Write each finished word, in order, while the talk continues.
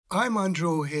I'm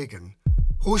Andrew O'Hagan,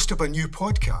 host of a new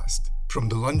podcast from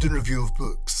the London Review of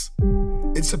Books.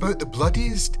 It's about the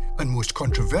bloodiest and most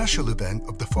controversial event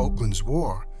of the Falklands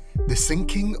War, the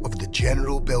sinking of the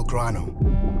General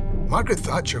Belgrano. Margaret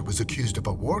Thatcher was accused of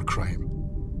a war crime.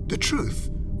 The truth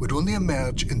would only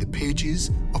emerge in the pages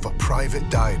of a private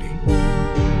diary.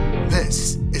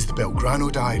 This is the Belgrano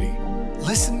Diary.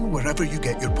 Listen wherever you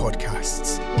get your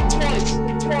podcasts.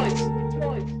 Twice.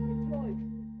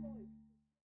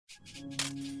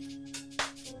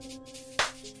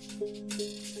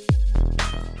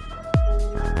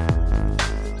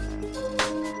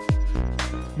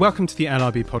 Welcome to the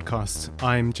LRB podcast.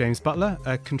 I'm James Butler,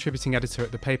 a contributing editor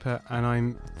at the paper, and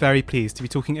I'm very pleased to be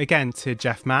talking again to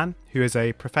Jeff Mann, who is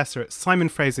a professor at Simon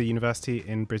Fraser University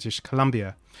in British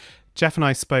Columbia. Jeff and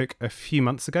I spoke a few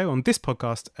months ago on this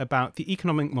podcast about the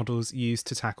economic models used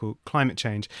to tackle climate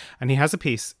change, and he has a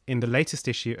piece in the latest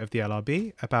issue of the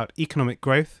LRB about economic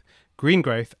growth, green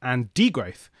growth, and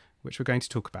degrowth, which we're going to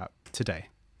talk about today.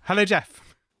 Hello,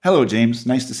 Jeff. Hello, James.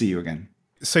 Nice to see you again.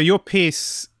 So your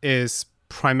piece is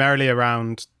primarily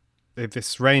around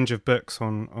this range of books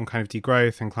on kind of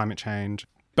degrowth and climate change.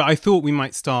 But I thought we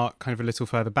might start kind of a little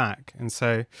further back. And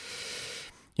so,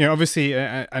 you know, obviously,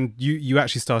 and you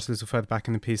actually started a little further back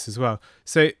in the piece as well.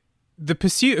 So the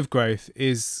pursuit of growth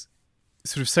is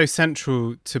sort of so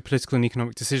central to political and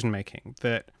economic decision-making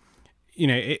that, you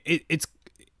know, it's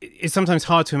sometimes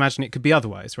hard to imagine it could be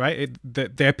otherwise, right?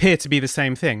 That they appear to be the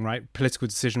same thing, right? Political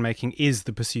decision-making is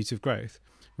the pursuit of growth,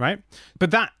 right?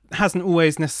 But that hasn't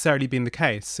always necessarily been the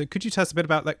case. So could you tell us a bit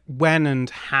about like when and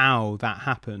how that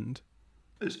happened?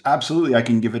 Absolutely, I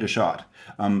can give it a shot.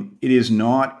 It is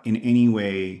not in any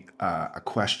way a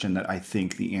question that I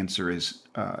think the answer is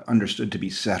understood to be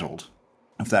settled,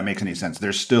 if that makes any sense.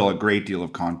 There's still a great deal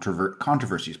of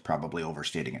controversy is probably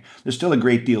overstating it. There's still a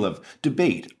great deal of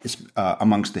debate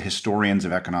amongst the historians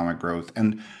of economic growth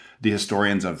and the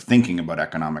historians of thinking about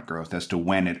economic growth as to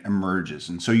when it emerges.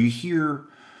 And so you hear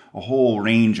a whole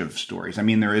range of stories. I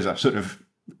mean, there is a sort of,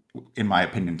 in my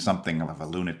opinion, something of a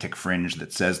lunatic fringe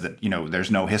that says that, you know, there's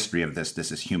no history of this.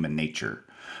 This is human nature.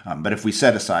 But if we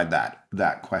set aside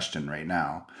that question right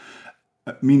now,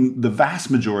 I mean, the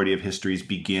vast majority of histories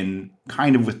begin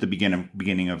kind of with the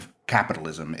beginning of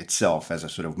capitalism itself as a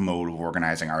sort of mode of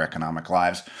organizing our economic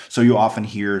lives. So you often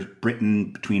hear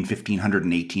Britain between 1500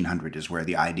 and 1800 is where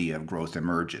the idea of growth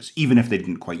emerges, even if they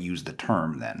didn't quite use the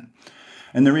term then.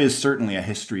 And there is certainly a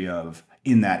history of,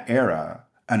 in that era,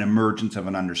 an emergence of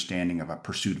an understanding of a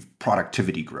pursuit of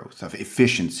productivity growth, of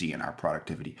efficiency in our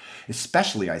productivity,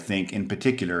 especially, I think, in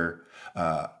particular,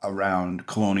 around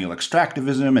colonial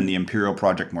extractivism and the imperial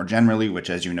project more generally, which,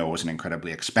 as you know, was an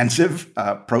incredibly expensive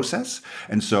process.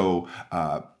 And so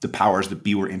the powers that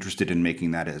be were interested in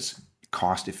making that as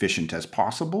cost efficient as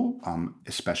possible,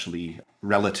 especially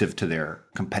relative to their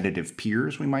competitive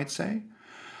peers, we might say.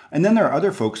 And then there are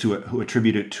other folks who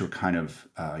attribute it to a kind of,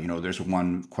 there's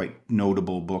one quite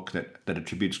notable book that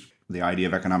attributes the idea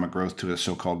of economic growth to a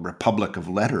so-called Republic of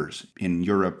Letters in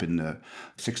Europe in the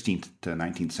 16th to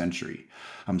 19th century.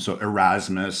 So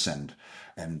Erasmus and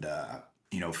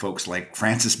folks like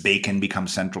Francis Bacon become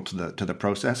central to the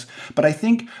process. But I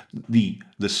think the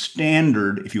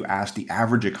standard, if you ask the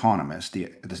average economist,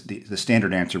 the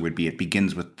standard answer would be it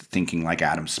begins with thinking like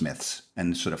Adam Smith's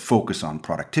and sort of focus on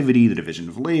productivity, the division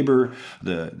of labor,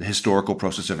 the historical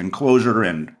process of enclosure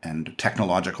and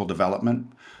technological development.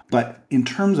 But in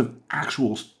terms of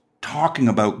actual talking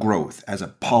about growth as a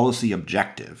policy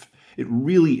objective, it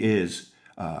really is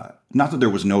not that there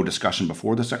was no discussion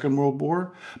before the Second World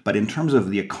War, but in terms of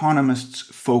the economists'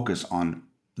 focus on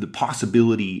the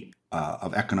possibility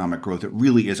of economic growth, it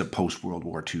really is a post-World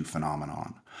War II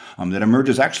phenomenon that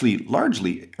emerges actually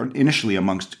largely, or initially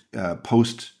amongst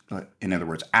in other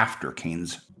words, after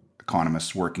Keynes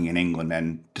economists working in England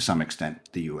and to some extent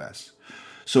the US.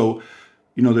 So,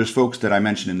 there's folks that I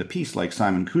mentioned in the piece like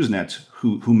Simon Kuznets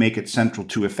who make it central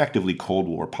to effectively Cold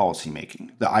War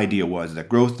policymaking. The idea was that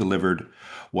growth delivered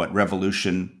what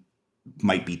revolution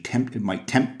might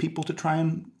tempt people to try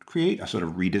and create, a sort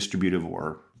of redistributive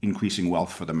or increasing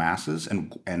wealth for the masses.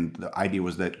 And the idea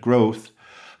was that growth,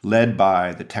 led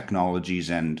by the technologies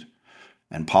and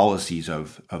policies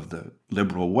of the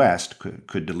liberal West,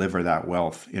 could deliver that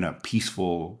wealth in a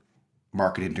peaceful,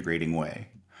 market integrating way.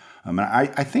 And I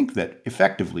think that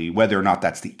effectively, whether or not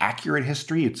that's the accurate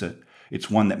history, it's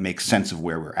one that makes sense of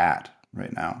where we're at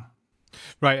right now.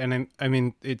 Right, and I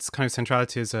mean, its kind of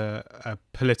centrality as a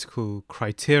political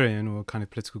criterion or kind of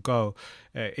political goal.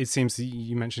 It seems that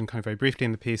you mentioned kind of very briefly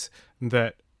in the piece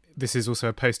that this is also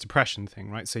a post-depression thing,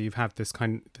 right? So you've had this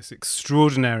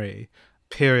extraordinary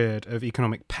period of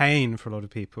economic pain for a lot of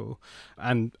people,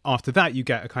 and after that you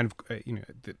get a kind of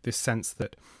this sense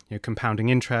that compounding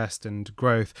interest and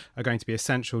growth are going to be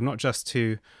essential not just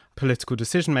to political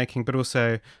decision making, but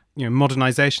also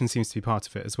modernization seems to be part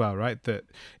of it as well, right? That,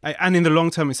 and in the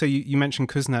long term, so you mentioned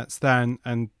Kuznets there,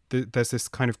 and there's this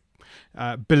kind of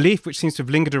belief which seems to have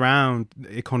lingered around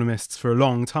economists for a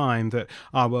long time that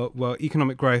well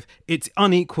economic growth, it's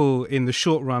unequal in the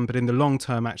short run, but in the long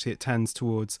term actually it tends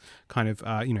towards kind of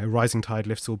rising tide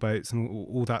lifts all boats and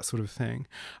all that sort of thing.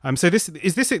 So this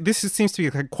seems to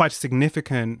be quite a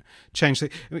significant change.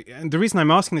 And the reason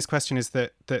I'm asking this question is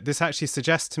that this actually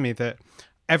suggests to me that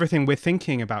everything we're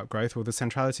thinking about growth, or the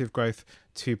centrality of growth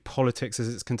to politics as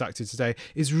it's conducted today,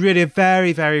 is really a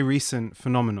very, very recent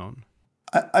phenomenon.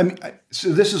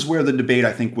 So this is where the debate,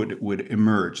 I think, would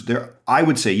emerge. I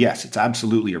would say, yes, it's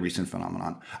absolutely a recent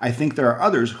phenomenon. I think there are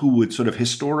others who would sort of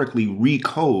historically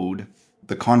recode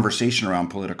the conversation around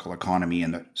political economy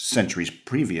in the centuries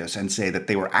previous and say that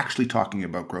they were actually talking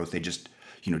about growth. They just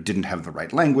didn't have the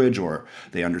right language, or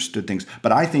they understood things.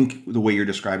 But I think the way you're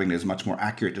describing it is a much more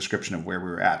accurate description of where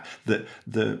we were at.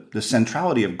 The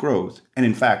centrality of growth, and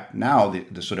in fact now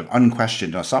the sort of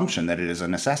unquestioned assumption that it is a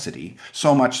necessity,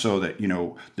 so much so that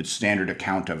the standard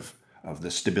account of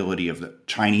the stability of the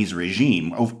Chinese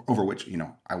regime, over which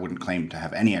I wouldn't claim to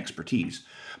have any expertise.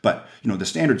 But the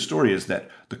standard story is that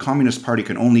the Communist Party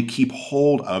can only keep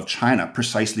hold of China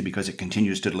precisely because it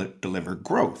continues to deliver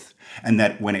growth, and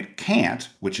that when it can't,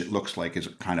 which it looks like is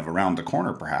kind of around the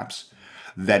corner perhaps,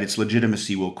 that its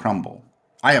legitimacy will crumble.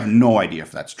 I have no idea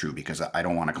if that's true, because I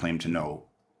don't want to claim to know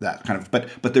that kind of.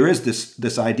 But there is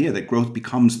this idea that growth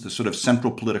becomes the sort of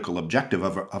central political objective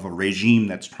of a regime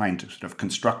that's trying to sort of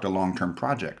construct a long-term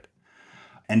project,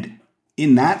 and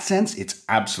in that sense, it's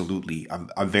absolutely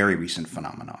a very recent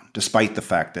phenomenon, despite the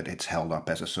fact that it's held up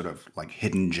as a sort of like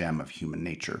hidden gem of human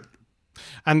nature.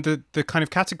 And the kind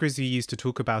of categories you use to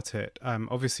talk about it,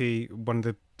 obviously one of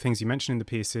the things you mentioned in the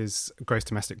piece is gross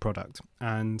domestic product.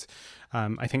 And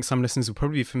I think some listeners will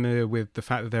probably be familiar with the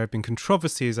fact that there have been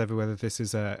controversies over whether this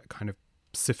is a kind of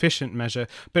sufficient measure,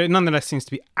 but it nonetheless seems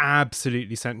to be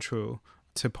absolutely central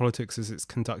to politics as it's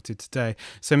conducted today.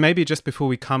 So maybe just before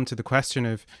we come to the question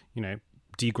of,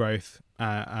 degrowth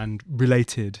and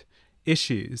related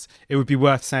issues, it would be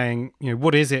worth saying,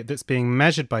 what is it that's being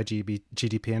measured by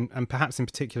GDP, and perhaps in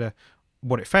particular,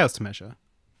 what it fails to measure?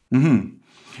 Mm-hmm.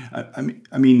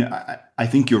 I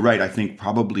think you're right. I think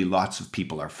probably lots of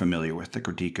people are familiar with the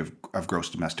critique of gross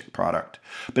domestic product,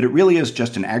 but it really is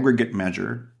just an aggregate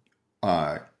measure,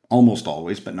 almost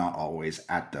always, but not always,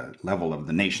 at the level of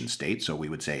the nation state. So we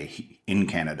would say in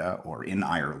Canada or in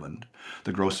Ireland,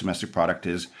 the gross domestic product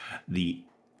is the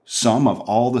sum of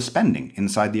all the spending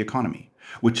inside the economy,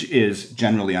 which is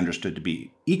generally understood to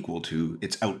be equal to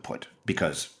its output,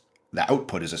 because the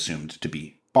output is assumed to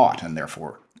be bought and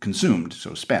therefore consumed,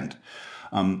 so spent.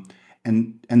 And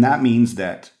that means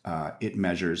that it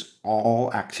measures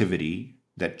all activity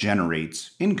that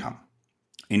generates income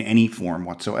in any form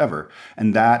whatsoever.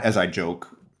 And that, as I joke,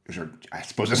 or I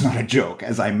suppose it's not a joke,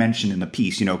 as I mentioned in the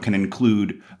piece, can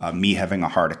include me having a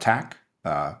heart attack,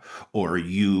 or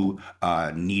you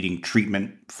needing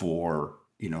treatment for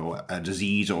a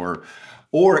disease, or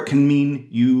it can mean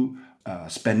you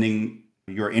spending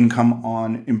your income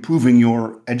on improving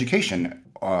your education,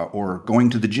 or going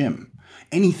to the gym,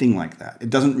 anything like that. It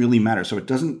doesn't really matter. So it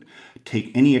doesn't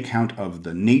take any account of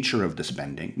the nature of the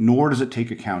spending, nor does it take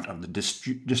account of the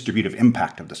distributive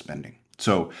impact of the spending.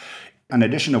 So an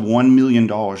addition of $1 million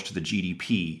to the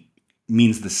GDP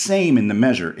means the same in the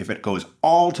measure if it goes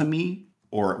all to me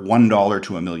or $1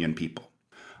 to a million people.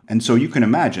 And so you can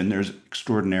imagine there's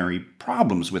extraordinary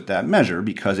problems with that measure,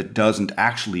 because it doesn't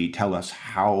actually tell us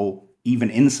how,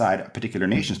 even inside a particular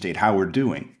nation state, how we're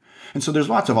doing. And so there's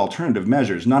lots of alternative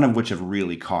measures, none of which have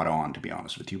really caught on, to be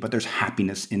honest with you. But there's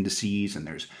happiness indices, and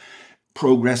there's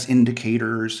progress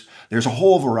indicators. There's a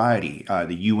whole variety.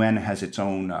 The UN has its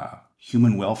own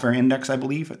Human Welfare Index, I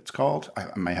believe it's called.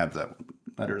 I might have the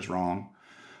letters wrong.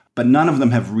 But none of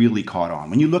them have really caught on.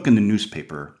 When you look in the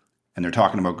newspaper and they're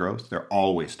talking about growth, they're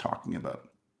always talking about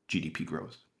GDP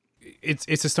growth. It's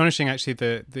astonishing, actually,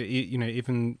 that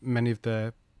even many of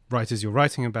the writers you're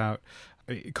writing about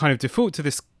kind of default to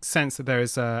this sense that there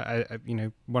is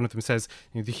one of them says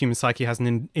the human psyche has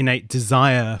an innate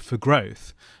desire for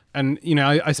growth. And,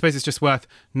 I suppose it's just worth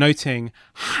noting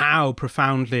how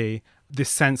profoundly this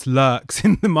sense lurks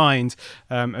in the mind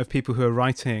of people who are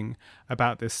writing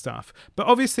about this stuff. But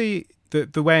obviously,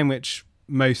 the way in which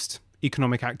most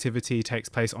economic activity takes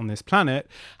place on this planet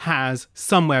has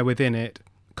somewhere within it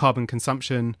carbon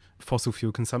consumption, fossil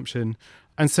fuel consumption.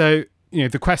 And so,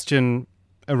 the question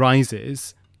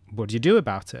arises, what do you do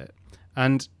about it?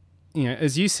 And,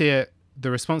 as you see it,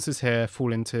 the responses here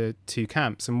fall into two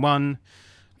camps. And one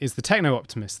is the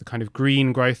techno-optimists, the kind of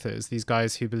green growthers, these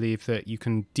guys who believe that you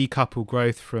can decouple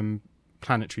growth from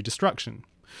planetary destruction.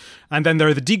 And then there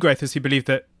are the degrowthers who believe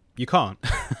that you can't.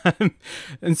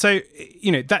 And so,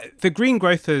 that the green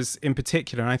growthers in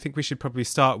particular, and I think we should probably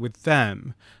start with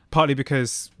them, partly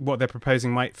because what they're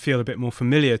proposing might feel a bit more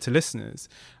familiar to listeners.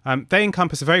 They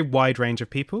encompass a very wide range of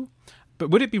people. But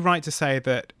would it be right to say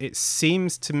that it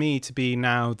seems to me to be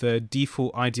now the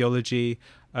default ideology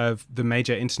of the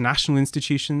major international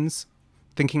institutions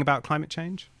thinking about climate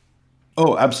change?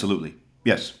 Oh, absolutely.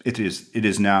 Yes, it is. It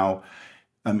is now.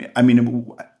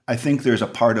 I think there's a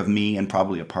part of me and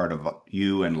probably a part of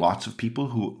you and lots of people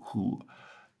who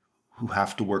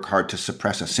have to work hard to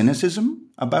suppress a cynicism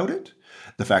about it.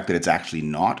 The fact that it's actually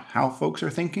not how folks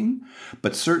are thinking,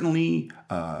 but certainly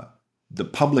the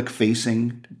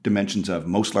public-facing dimensions of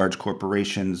most large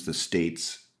corporations, the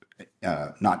states,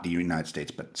 not the United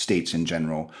States, but states in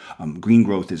general, green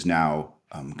growth is now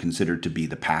considered to be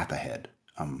the path ahead.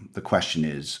 The question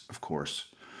is, of course,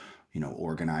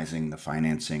 organizing the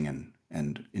financing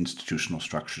and institutional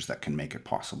structures that can make it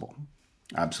possible.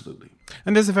 Absolutely.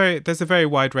 And there's a very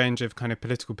wide range of kind of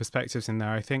political perspectives in there.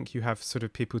 I think you have sort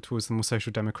of people towards the more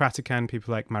social democratic end,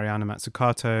 people like Mariana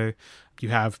Mazzucato. You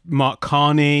have Mark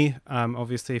Carney,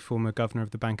 obviously former governor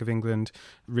of the Bank of England,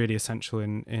 really essential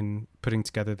in putting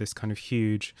together this kind of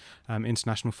huge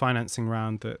international financing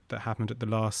round that happened at the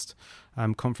last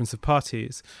Conference of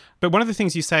Parties. But one of the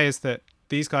things you say is that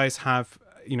these guys have,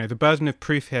 the burden of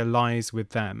proof here lies with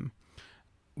them.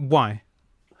 Why?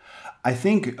 I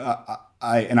think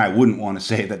I wouldn't want to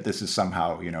say that this is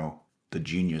somehow, the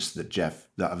genius that Jeff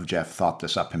thought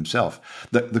this up himself.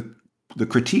 The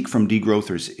critique from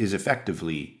degrowthers is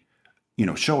effectively,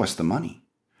 show us the money.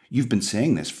 You've been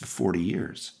saying this for 40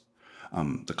 years.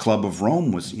 The Club of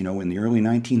Rome was, in the early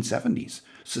 1970s.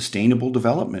 Sustainable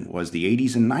development was the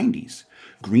 80s and 90s.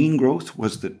 Green growth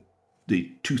was the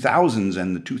 2000s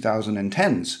and the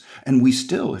 2010s. And we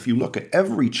still, if you look at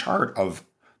every chart of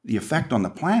the effect on the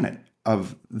planet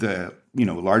of the,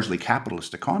 largely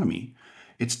capitalist economy,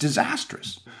 it's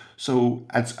disastrous. So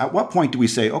at what point do we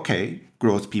say, okay,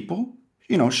 growth people,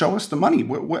 show us the money.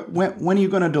 When are you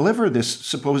going to deliver this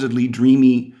supposedly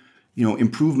dreamy,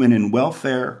 improvement in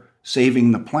welfare,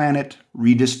 saving the planet,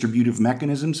 redistributive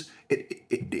mechanisms?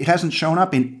 It hasn't shown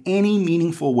up in any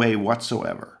meaningful way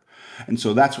whatsoever. And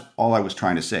so that's all I was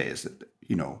trying to say is that,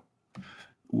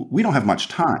 we don't have much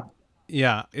time.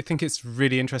 Yeah, I think it's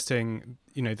really interesting,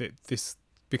 that this,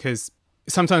 because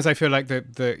sometimes I feel like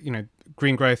the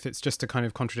green growth, it's just a kind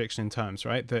of contradiction in terms,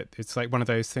 right? That it's like one of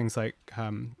those things like,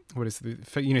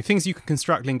 things you can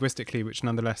construct linguistically, which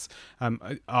nonetheless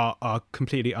are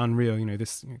completely unreal.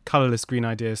 This colorless green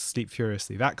ideas sleep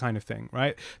furiously, that kind of thing,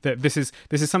 right? That this is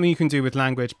something you can do with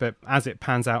language, but as it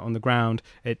pans out on the ground,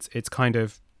 it's kind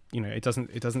of, it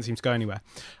doesn't seem to go anywhere.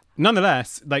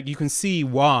 Nonetheless, you can see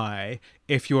why,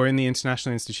 if you're in the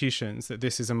international institutions, that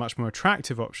this is a much more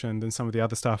attractive option than some of the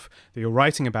other stuff that you're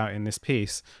writing about in this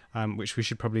piece, which we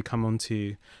should probably come on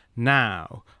to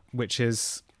now, which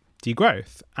is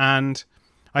degrowth. And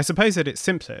I suppose at its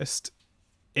simplest,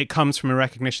 it comes from a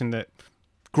recognition that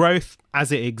growth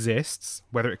as it exists,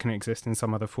 whether it can exist in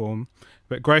some other form,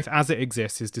 but growth as it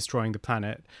exists is destroying the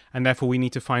planet. And therefore we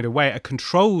need to find a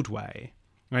controlled way.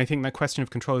 And I think that question of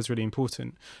control is really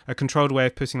important, a controlled way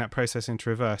of putting that process into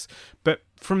reverse. But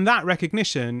from that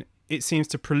recognition, it seems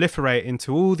to proliferate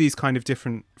into all these kind of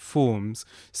different forms.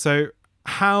 So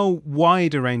how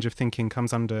wide a range of thinking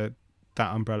comes under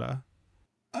that umbrella?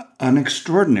 An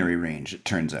extraordinary range, it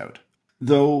turns out.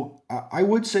 Though I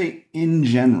would say in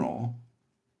general,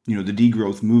 the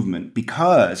degrowth movement,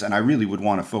 because, and I really would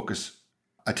want to focus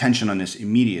attention on this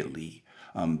immediately,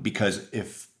 because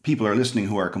if people are listening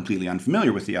who are completely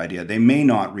unfamiliar with the idea, they may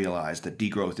not realize that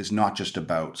degrowth is not just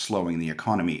about slowing the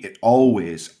economy. It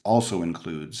always also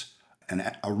includes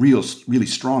a really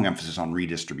strong emphasis on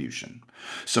redistribution.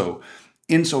 So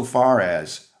insofar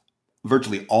as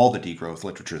virtually all the degrowth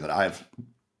literature that I've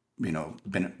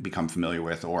become familiar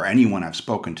with, or anyone I've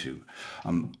spoken to,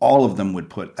 all of them would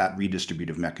put that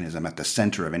redistributive mechanism at the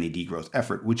center of any degrowth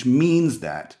effort, which means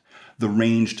that the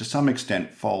range to some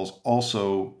extent falls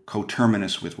also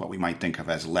coterminous with what we might think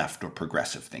of as left or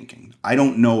progressive thinking. I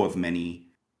don't know of many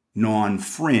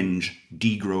non-fringe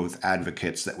degrowth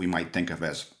advocates that we might think of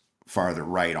as farther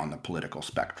right on the political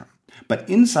spectrum. But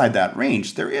inside that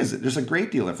range, there's a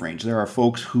great deal of range. There are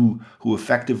folks who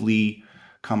effectively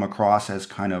come across as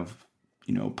kind of,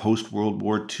 post-World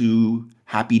War II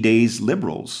happy days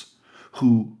liberals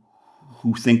who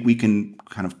who think we can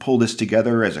kind of pull this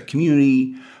together as a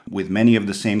community with many of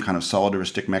the same kind of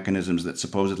solidaristic mechanisms that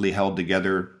supposedly held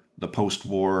together the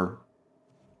post-war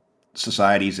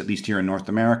societies, at least here in North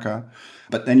America.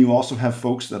 But then you also have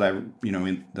folks that I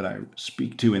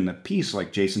speak to in the piece,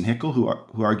 like Jason Hickel,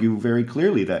 who argue very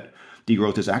clearly that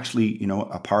degrowth is actually,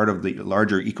 a part of the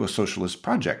larger eco-socialist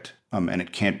project, and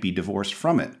it can't be divorced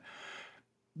from it.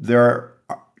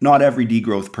 Not every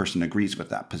degrowth person agrees with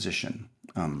that position,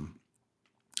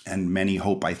 and many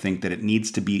hope, I think, that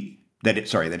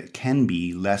it can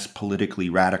be less politically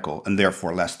radical and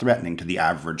therefore less threatening to the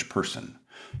average person,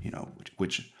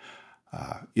 which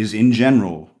is in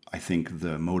general, I think,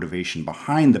 the motivation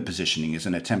behind the positioning is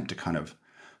an attempt to kind of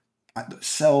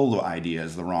sell the idea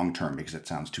is the wrong term because it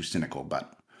sounds too cynical,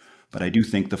 but I do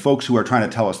think the folks who are trying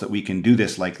to tell us that we can do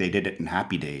this like they did it in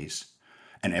Happy Days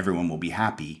and everyone will be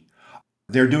happy,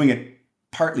 they're doing it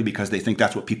partly because they think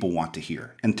that's what people want to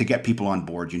hear. And to get people on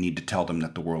board, you need to tell them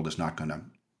that the world is not going to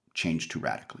change too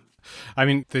radically. I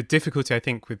mean, the difficulty, I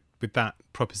think, with that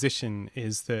proposition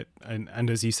is that, and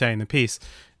as you say in the piece,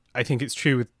 I think it's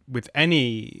true with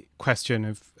any question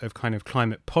of kind of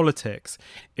climate politics,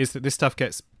 is that this stuff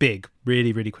gets big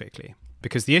really, really quickly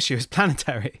because the issue is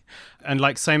planetary. And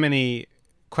like so many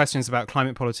questions about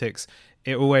climate politics,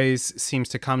 it always seems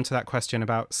to come to that question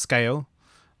about scale,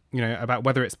 about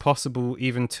whether it's possible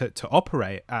even to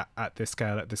operate at this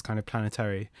scale, at this kind of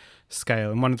planetary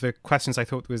scale. And one of the questions I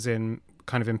thought was kind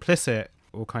of implicit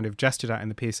or kind of gestured at in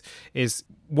the piece is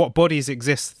what bodies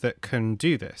exist that can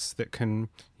do this, that can,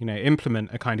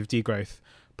 implement a kind of degrowth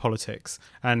politics.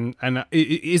 And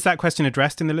is that question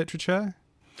addressed in the literature?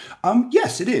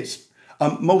 Yes, it is.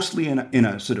 Mostly in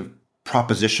a sort of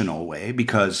propositional way,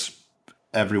 because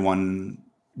everyone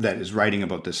that is writing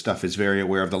about this stuff is very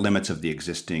aware of the limits of the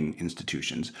existing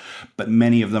institutions. But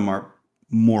many of them are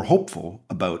more hopeful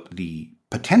about the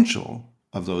potential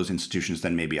of those institutions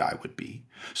than maybe I would be.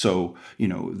 So, the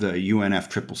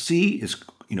UNFCCC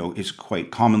is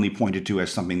quite commonly pointed to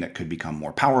as something that could become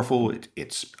more powerful.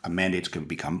 Its mandates could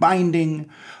become binding.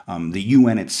 The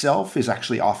UN itself is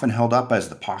actually often held up as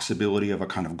the possibility of a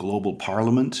kind of global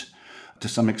parliament to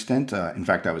some extent. In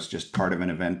fact, I was just part of an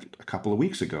event a couple of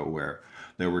weeks ago where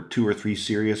there were 2 or 3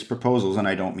 serious proposals, and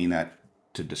I don't mean that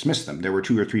to dismiss them. There were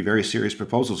 2 or 3 very serious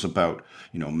proposals about,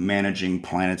 managing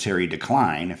planetary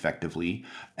decline effectively,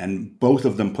 and both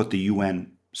of them put the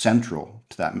UN central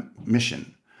to that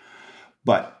mission.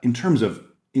 But in terms of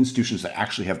institutions that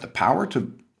actually have the power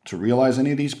to realize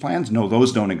any of these plans, no,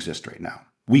 those don't exist right now.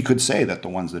 We could say that the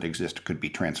ones that exist could be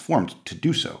transformed to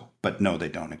do so, but no, they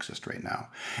don't exist right now.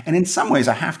 And in some ways,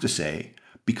 I have to say,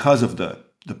 because of the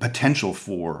potential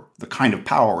for the kind of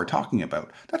power we're talking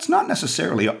about, that's not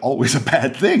necessarily always a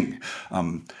bad thing.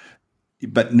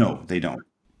 But no, they don't.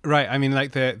 Right. I mean,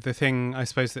 like the thing, I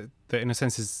suppose, that in a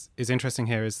sense is interesting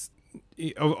here is,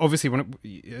 obviously,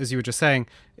 as you were just saying,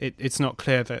 it's not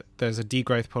clear that there's a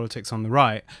degrowth politics on the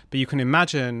right, but you can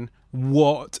imagine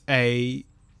what a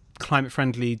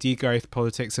climate-friendly degrowth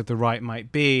politics of the right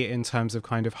might be in terms of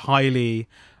kind of highly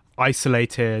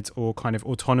isolated or kind of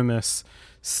autonomous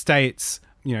states,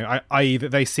 i.e.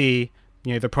 that they see,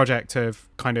 the project of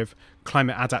kind of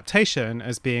climate adaptation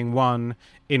as being one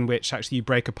in which actually you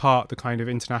break apart the kind of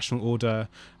international order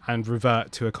and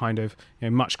revert to a kind of,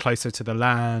 much closer to the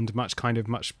land, much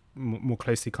more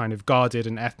closely kind of guarded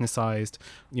and ethnicized,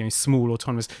 small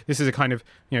autonomous. This is a kind of,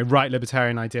 right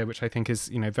libertarian idea, which I think is,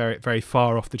 very, very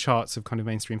far off the charts of kind of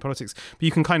mainstream politics. But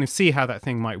you can kind of see how that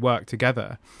thing might work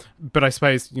together. But I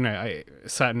suppose,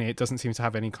 certainly it doesn't seem to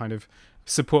have any kind of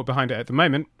support behind it at the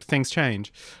moment. Things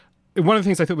change. One of the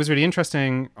things I thought was really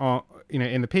interesting,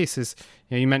 in the piece is,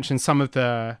 you mentioned some of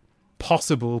the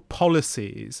possible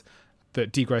policies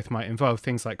that degrowth might involve,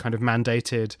 things like kind of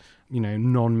mandated,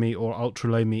 non-meat or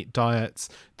ultra-low meat diets,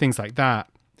 things like that.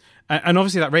 And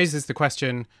obviously that raises the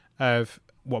question of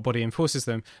what body enforces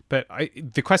them. But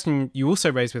the question you also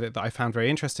raised with it that I found very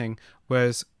interesting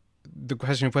was the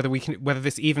question of whether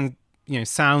this even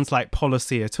sounds like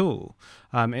policy at all.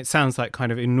 It sounds like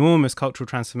kind of enormous cultural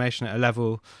transformation at a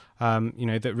level,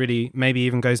 that really maybe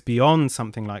even goes beyond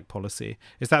something like policy.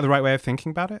 Is that the right way of thinking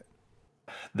about it?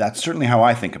 That's certainly how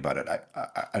I think about it.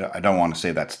 I don't want to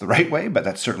say that's the right way, but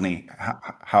that's certainly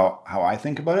how I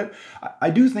think about it. I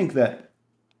do think that,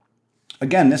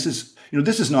 again, this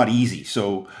is not easy.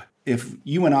 So if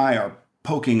you and I are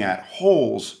poking at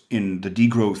holes in the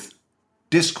degrowth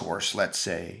discourse, let's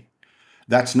say,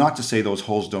 that's not to say those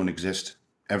holes don't exist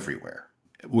everywhere.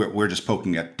 We're just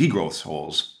poking at degrowth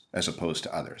holes as opposed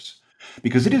to others.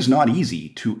 Because it is not easy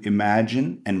to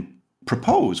imagine and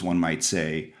propose, one might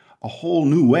say, a whole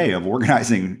new way of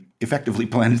organizing effectively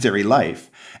planetary life,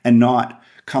 and not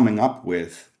coming up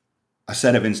with a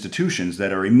set of institutions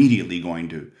that are immediately going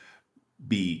to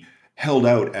be held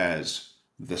out as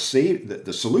the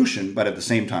solution, but at the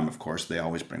same time, of course, they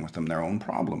always bring with them their own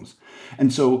problems.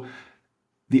 And so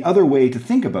the other way to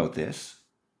think about this,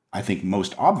 I think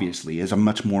most obviously, is a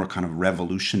much more kind of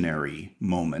revolutionary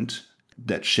moment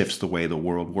that shifts the way the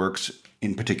world works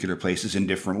in particular places in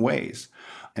different ways.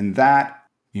 And that,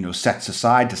 sets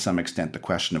aside to some extent the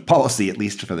question of policy, at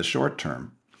least for the short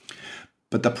term.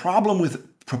 But the problem with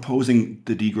proposing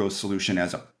the degrowth solution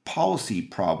as a policy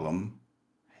problem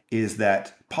is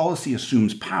that policy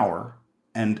assumes power.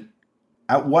 And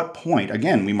at what point,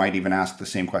 again, we might even ask the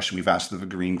same question we've asked the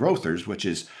green growthers, which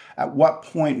is, at what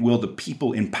point will the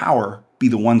people in power be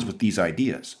the ones with these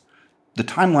ideas? The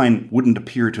timeline wouldn't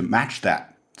appear to match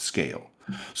that scale.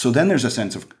 So then there's a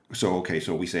sense of, so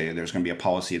we say there's going to be a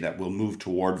policy that will move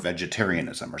toward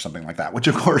vegetarianism or something like that, which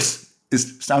of course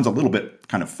sounds a little bit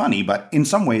kind of funny, but in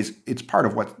some ways it's part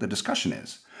of what the discussion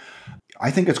is.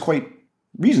 I think it's quite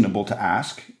reasonable to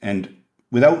ask, and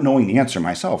without knowing the answer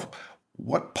myself,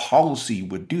 what policy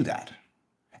would do that?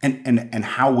 And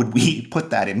how would we put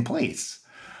that in place?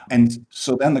 And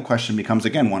so then the question becomes,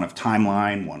 again, one of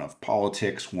timeline, one of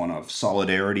politics, one of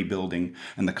solidarity building,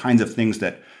 and the kinds of things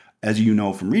that, as you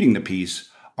know from reading the piece,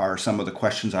 are some of the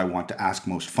questions I want to ask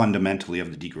most fundamentally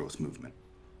of the degrowth movement.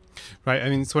 Right. I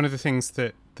mean, it's one of the things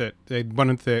that one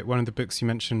of the books you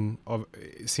mentioned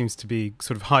seems to be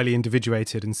sort of highly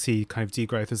individuated and see kind of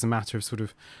degrowth as a matter of sort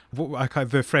of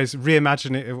the phrase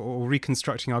reimagine it or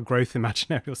reconstructing our growth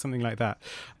imaginary or something like that.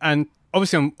 And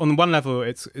obviously on one level,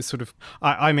 it's sort of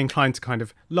I'm inclined to kind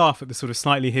of laugh at the sort of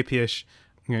slightly hippie-ish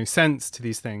sense to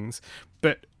these things.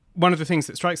 But one of the things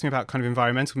that strikes me about kind of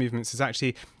environmental movements is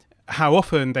actually how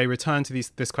often they return to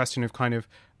this question of kind of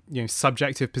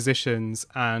subjective positions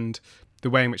and the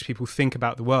way in which people think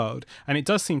about the world. And it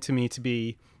does seem to me to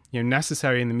be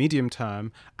necessary in the medium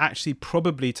term, actually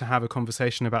probably to have a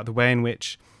conversation about the way in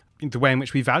which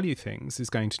we value things is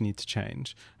going to need to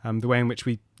change. The way in which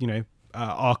we,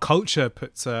 our culture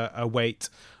puts a weight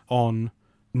on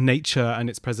nature and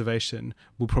its preservation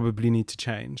will probably need to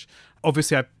change.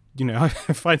 Obviously, I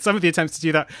find some of the attempts to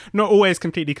do that not always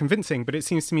completely convincing, but it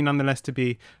seems to me nonetheless to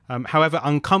be, however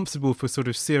uncomfortable for sort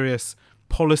of serious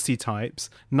policy types,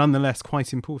 nonetheless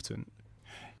quite important.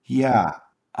 Yeah,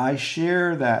 I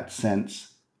share that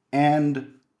sense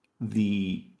and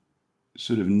the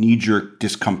sort of knee-jerk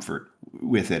discomfort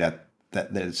with it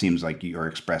that it seems like you're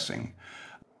expressing.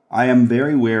 I am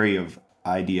very wary of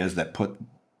ideas that put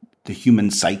the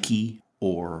human psyche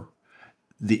or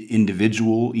the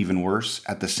individual, even worse,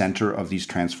 at the center of these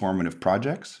transformative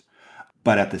projects.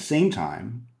 But at the same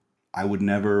time, I would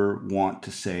never want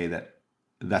to say that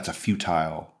that's a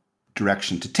futile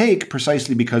direction to take,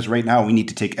 precisely because right now we need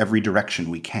to take every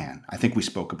direction we can. I think we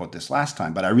spoke about this last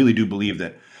time, but I really do believe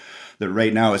that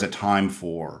right now is a time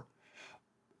for,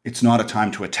 it's not a time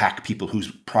to attack people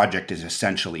whose project is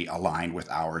essentially aligned with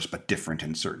ours, but different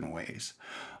in certain ways.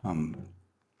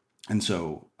 And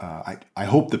so I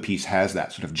hope the piece has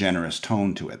that sort of generous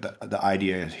tone to it. The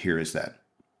idea here is that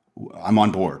I'm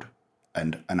on board,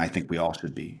 and I think we all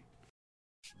should be.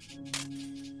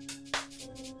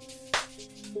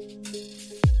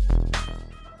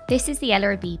 This is the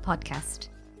LRB podcast.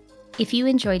 If you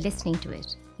enjoy listening to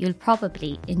it, you'll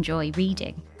probably enjoy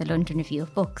reading the London Review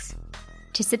of Books.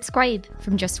 To subscribe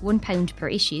from just £1 per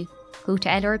issue, go to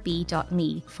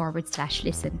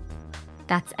lrb.me/listen.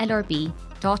 That's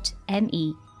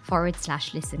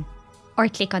lrb.me/listen, or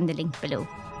click on the link below.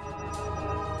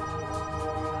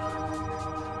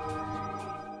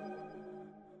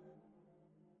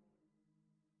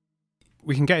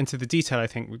 We can get into the detail, I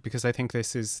think, because I think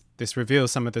this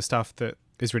reveals some of the stuff that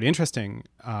is really interesting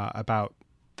about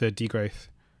the degrowth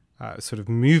sort of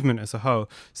movement as a whole.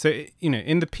 So,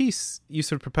 in the piece, you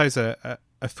sort of propose a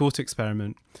thought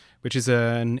experiment, which is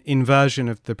an inversion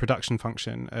of the production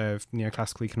function of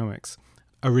neoclassical economics,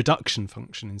 a reduction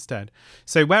function instead.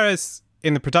 So whereas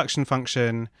in the production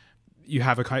function, you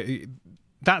have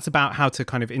that's about how to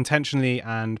kind of intentionally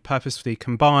and purposefully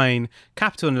combine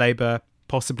capital and labor,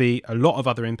 possibly a lot of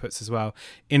other inputs as well,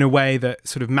 in a way that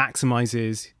sort of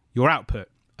maximizes your output.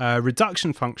 A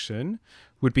reduction function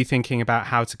would be thinking about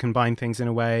how to combine things in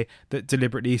a way that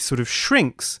deliberately sort of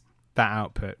shrinks that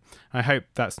output. I hope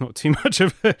that's not too much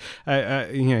of too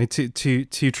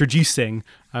traducing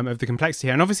of the complexity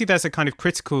here. And obviously there's a kind of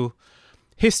critical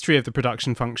history of the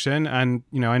production function, and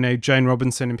I know Joan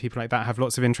Robinson and people like that have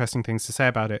lots of interesting things to say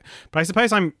about it. But I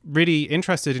suppose I'm really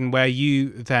interested in where you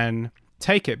then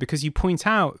take it, because you point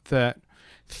out that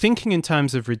thinking in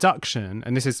terms of reduction,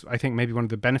 and this is, I think, maybe one of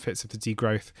the benefits of the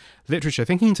degrowth literature,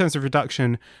 thinking in terms of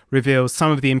reduction reveals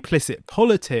some of the implicit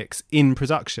politics in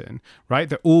production, right?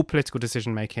 That all political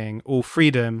decision-making, all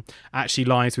freedom actually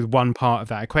lies with one part of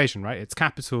that equation, right? It's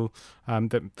capital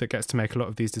that gets to make a lot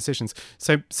of these decisions.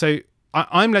 So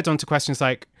I'm led on to questions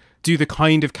like, do the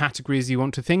kind of categories you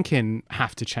want to think in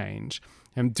have to change?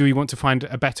 Do we want to find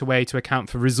a better way to account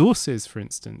for resources, for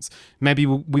instance? Maybe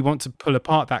we want to pull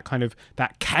apart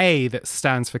that K that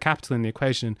stands for capital in the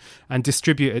equation and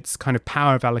distribute its kind of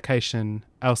power of allocation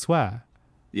elsewhere.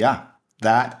 Yeah,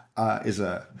 that is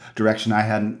a direction I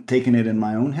hadn't taken it in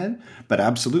my own head, but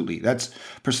absolutely. That's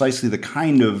precisely the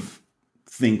kind of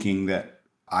thinking that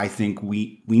I think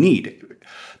we need.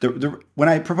 When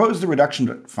I proposed the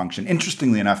reduction function,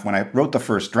 interestingly enough, when I wrote the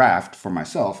first draft for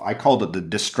myself, I called it the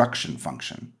destruction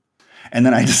function. And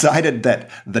then I decided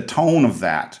that the tone of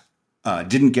that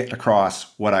didn't get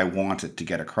across what I wanted to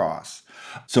get across.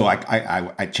 So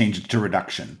I changed it to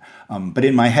reduction. But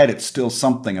in my head, it's still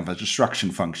something of a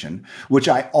destruction function, which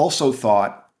I also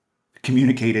thought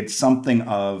communicated something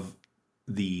of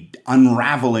the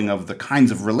unraveling of the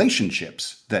kinds of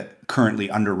relationships that currently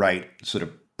underwrite sort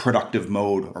of productive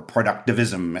mode or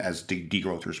productivism, as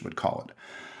degrowthers would call it.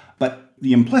 But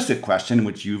the implicit question,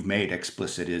 which you've made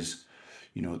explicit, is,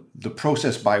 the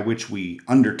process by which we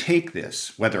undertake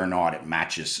this, whether or not it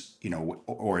matches,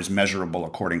 or is measurable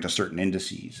according to certain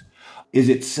indices, is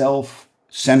itself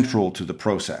central to the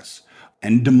process.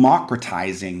 And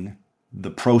democratizing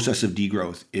the process of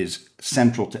degrowth is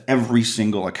central to every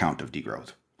single account of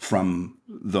degrowth, from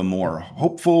the more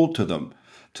hopeful to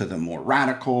the more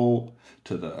radical,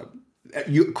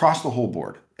 across the whole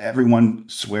board. Everyone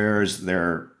swears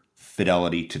their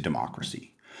fidelity to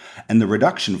democracy. And the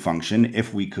reduction function,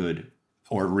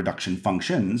 or reduction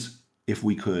functions, if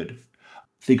we could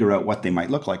figure out what they might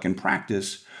look like in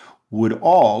practice, would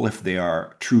all, if they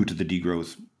are true to the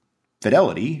degrowth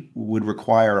fidelity, would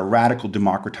require a radical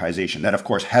democratization. That, of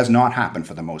course, has not happened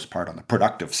for the most part on the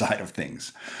productive side of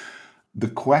things. The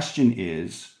question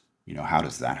is, how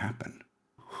does that happen?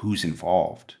 Who's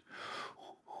involved?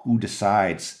 Who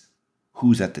decides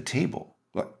who's at the table?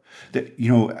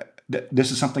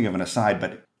 This is something of an aside,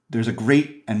 but there's a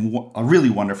great and a really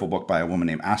wonderful book by a woman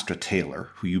named Astra Taylor,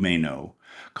 who you may know,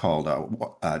 called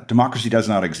Democracy Does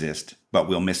Not Exist, But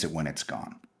We'll Miss It When It's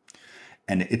Gone.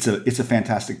 And it's a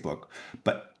fantastic book.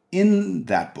 But in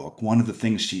that book, one of the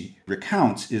things she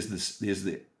recounts is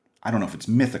the I don't know if it's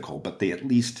mythical, but at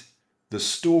least the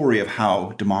story of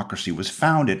how democracy was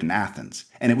founded in Athens.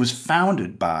 And it was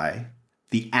founded by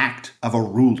the act of a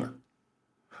ruler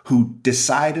who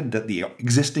decided that the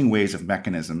existing ways of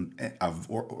mechanism of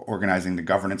organizing the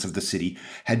governance of the city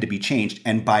had to be changed.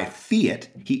 And by fiat,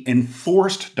 he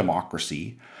enforced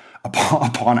democracy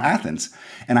upon Athens.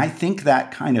 And I think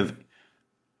that kind of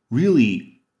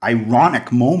really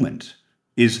ironic moment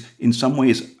is in some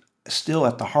ways still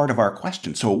at the heart of our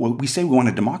question. So we say we want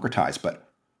to democratize,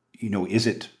 but is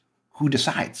it who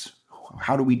decides?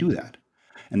 How do we do that?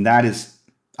 And that is,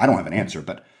 I don't have an answer,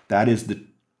 but that is the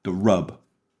rub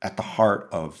at the heart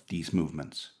of these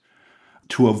movements.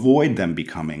 To avoid them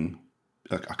becoming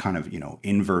a kind of,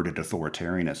 inverted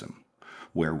authoritarianism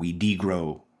where we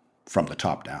degrow from the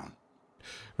top down.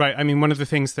 Right. I mean, one of the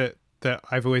things that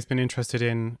I've always been interested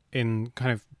in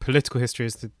kind of political history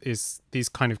is these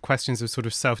kind of questions of sort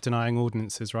of self-denying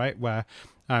ordinances, right? Where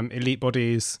elite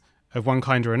bodies of one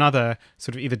kind or another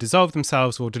sort of either dissolve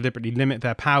themselves or deliberately limit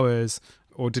their powers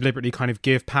or deliberately kind of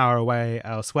give power away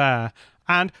elsewhere.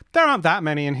 And there aren't that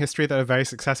many in history that are very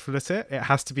successful at it, it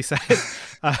has to be said.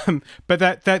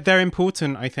 But they're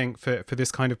important, I think, for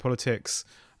this kind of politics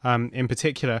in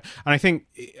particular. And I think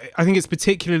it's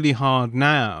particularly hard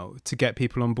now to get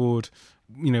people on board,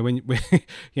 when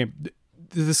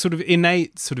the sort of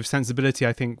innate sort of sensibility,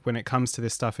 I think, when it comes to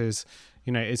this stuff is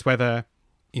whether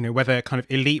kind of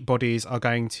elite bodies are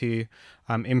going to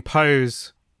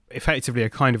impose effectively a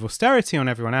kind of austerity on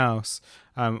everyone else,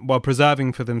 while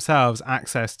preserving for themselves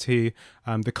access to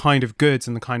the kind of goods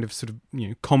and the kind of sort of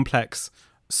complex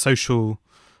social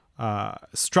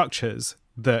structures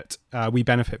that we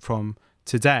benefit from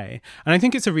today. And I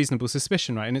think it's a reasonable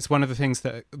suspicion, right? And it's one of the things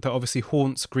that obviously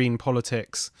haunts green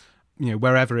politics,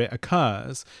 wherever it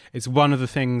occurs. It's one of the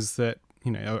things that,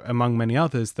 among many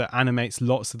others, that animates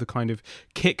lots of the kind of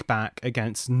kickback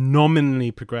against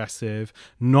nominally progressive,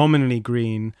 nominally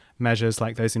green measures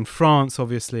like those in France,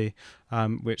 obviously,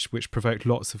 which provoked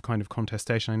lots of kind of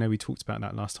contestation. I know we talked about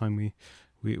that last time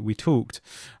we talked.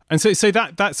 And so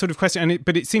that sort of question,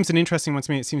 but it seems an interesting one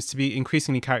to me. It seems to be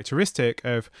increasingly characteristic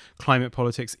of climate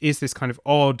politics, is this kind of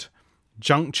odd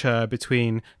juncture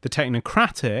between the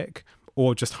technocratic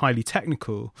or just highly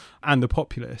technical and the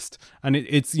populist. And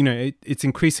it's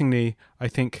increasingly, I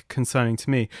think, concerning to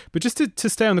me. But just to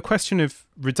stay on the question of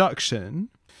reduction,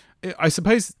 I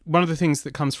suppose one of the things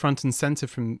that comes front and center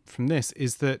from this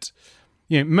is that,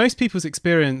 most people's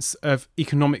experience of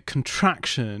economic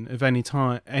contraction of any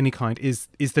kind is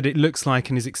that it looks like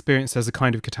and is experienced as a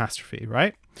kind of catastrophe,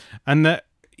 right? And that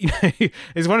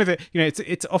is one of the,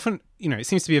 it's often, it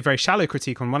seems to be a very shallow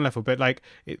critique on one level, but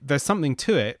there's something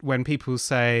to it when people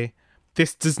say,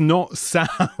 this does not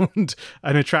sound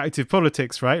an attractive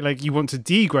politics, right? Like, you want to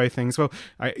degrow things. Well,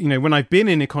 when I've been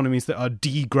in economies that are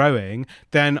degrowing,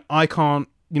 then I can't,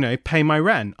 pay my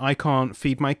rent. I can't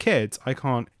feed my kids. I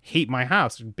can't heat my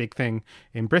house. Big thing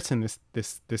in Britain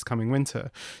this coming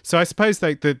winter. So I suppose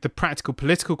the practical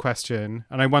political question,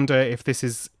 and I wonder if this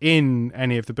is in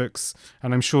any of the books,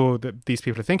 and I'm sure that these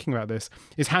people are thinking about this,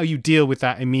 is how you deal with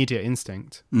that immediate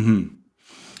instinct. Mm-hmm.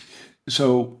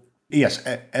 So, yes,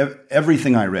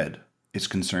 everything I read is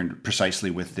concerned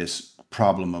precisely with this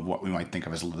problem of what we might think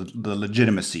of as the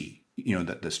legitimacy,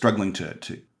 the struggling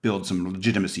to build some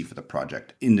legitimacy for the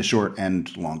project in the short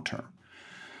and long term.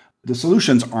 The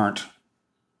solutions aren't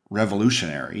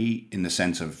revolutionary in the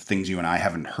sense of things you and I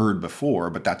haven't heard before,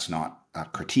 but that's not a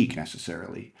critique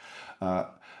necessarily.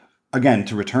 Again,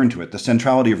 to return to it, the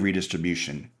centrality of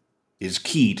redistribution is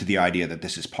key to the idea that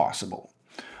this is possible.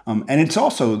 And it's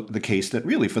also the case that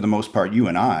really, for the most part, you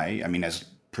and I mean, as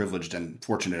privileged and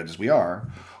fortunate as we are,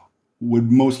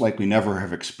 would most likely never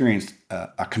have experienced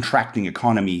a contracting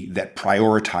economy that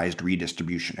prioritized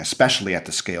redistribution, especially at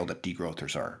the scale that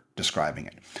degrowthers are describing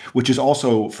it, which is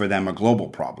also for them a global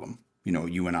problem.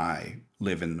 You and I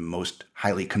live in the most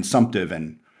highly consumptive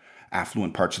and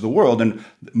affluent parts of the world, and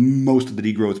most of the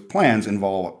degrowth plans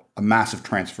involve a massive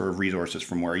transfer of resources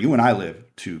from where you and I live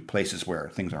to places where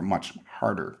things are much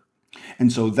harder.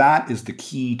 And so that is the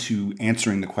key to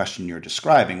answering the question you're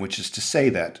describing, which is to say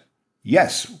that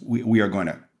yes, we are going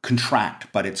to contract,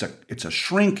 but it's a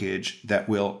shrinkage that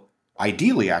will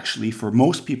ideally, actually, for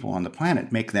most people on the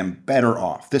planet, make them better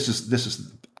off. This is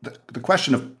the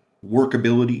question of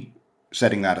workability,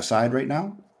 setting that aside right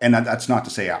now. And that's not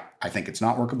to say I think it's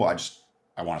not workable.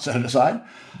 I want to set it aside.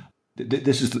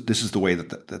 This is the way that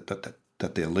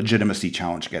the legitimacy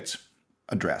challenge gets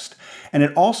addressed. And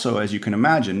it also, as you can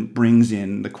imagine, brings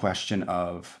in the question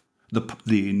of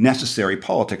the necessary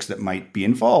politics that might be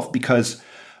involved, because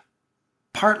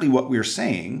partly what we're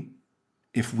saying,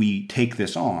 if we take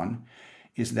this on,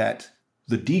 is that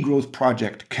the degrowth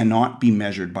project cannot be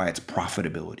measured by its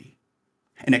profitability,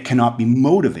 and it cannot be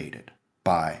motivated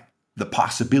by the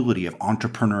possibility of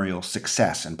entrepreneurial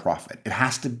success and profit. It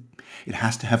has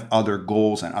to have other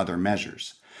goals and other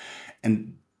measures.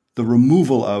 And the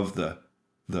removal of the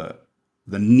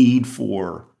need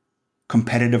for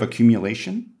competitive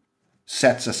accumulation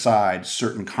sets aside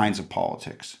certain kinds of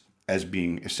politics as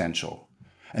being essential.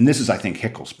 And this is, I think,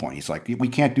 Hickel's point. He's like, we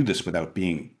can't do this without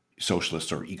being socialists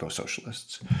or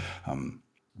eco-socialists,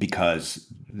 because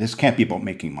this can't be about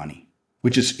making money,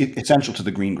 which is essential to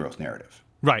the green growth narrative.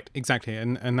 Right, exactly.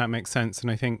 And that makes sense.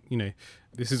 And I think,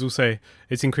 this is also,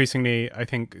 it's increasingly, I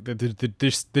think,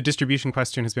 the distribution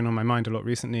question has been on my mind a lot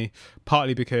recently,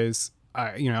 partly because,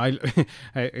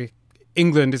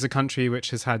 England is a country which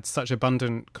has had such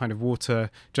abundant kind of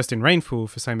water just in rainfall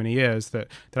for so many years that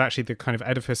actually the kind of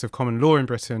edifice of common law in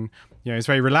Britain, is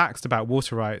very relaxed about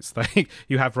water rights. Like,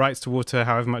 you have rights to water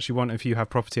however much you want if you have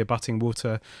property abutting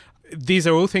water. These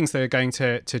are all things that are going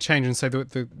to change. And so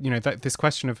this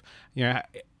question of,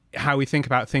 how we think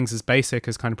about things as basic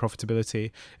as kind of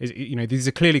profitability is, these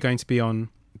are clearly going to be on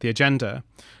the agenda.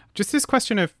 Just this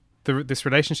question of this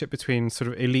relationship between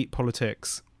sort of elite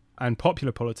politics and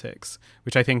popular politics,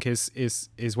 which I think is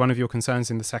one of your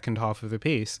concerns in the second half of the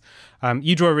piece.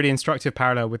 You draw a really instructive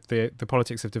parallel with the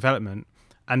politics of development.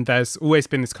 And there's always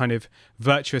been this kind of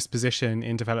virtuous position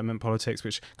in development politics,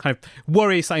 which kind of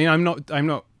worries. I'm not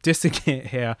dissing it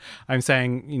here. I'm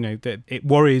saying, that it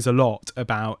worries a lot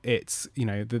about its,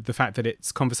 the fact that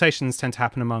its conversations tend to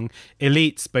happen among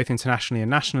elites, both internationally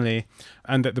and nationally,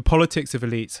 and that the politics of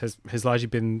elites has largely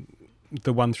been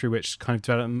the one through which kind of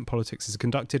development politics is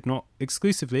conducted, not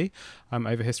exclusively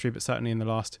over history, but certainly in the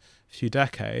last few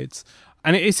decades.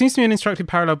 And it seems to me an instructive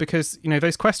parallel because,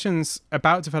 those questions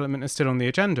about development are still on the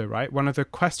agenda, right? One of the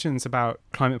questions about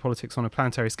climate politics on a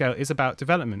planetary scale is about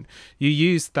development. You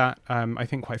used that, I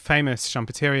think, quite famous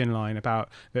Schumpeterian line about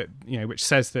that, which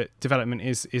says that development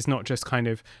is not just kind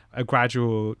of a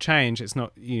gradual change. It's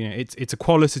not, it's a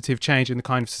qualitative change in the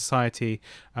kind of society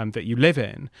that you live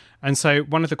in. And so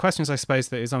one of the questions, I suppose,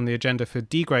 that is on the agenda for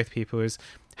degrowth people is,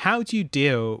 how do you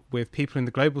deal with people in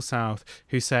the global south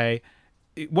who say,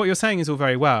 what you're saying is all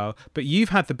very well, but you've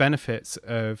had the benefits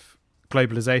of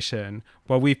globalization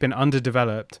while we've been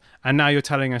underdeveloped, and now you're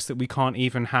telling us that we can't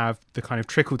even have the kind of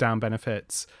trickle-down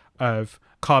benefits of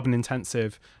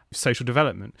carbon-intensive social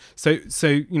development. So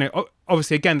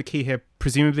obviously, again, the key here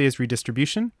presumably is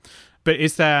redistribution. But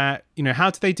is there,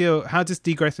 how does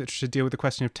degrowth literature deal with the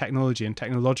question of technology and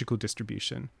technological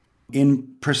distribution?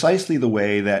 In precisely the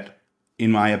way that,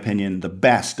 in my opinion, the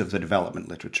best of the development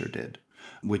literature did,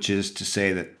 which is to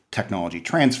say that technology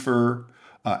transfer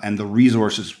and the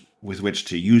resources with which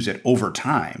to use it over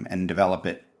time and develop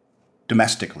it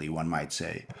domestically, one might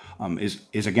say,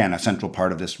 is again a central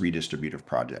part of this redistributive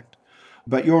project.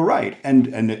 But you're right,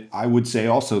 and I would say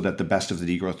also that the best of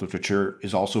the degrowth literature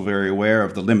is also very aware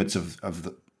of the limits of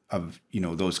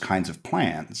those kinds of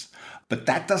plans. But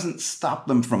that doesn't stop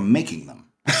them from making them,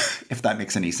 if that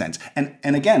makes any sense. And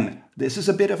again, this is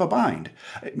a bit of a bind.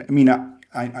 I mean,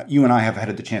 you and I have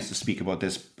had the chance to speak about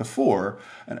this before,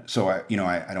 so I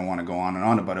don't want to go on and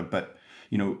on about it. But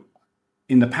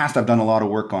in the past, I've done a lot of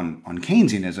work on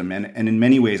Keynesianism, and in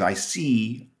many ways, I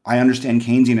understand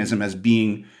Keynesianism as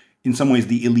being, in some ways,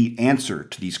 the elite answer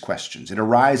to these questions. It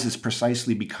arises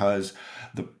precisely because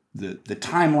the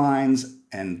timelines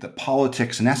and the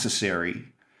politics necessary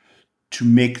to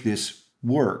make this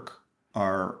work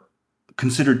are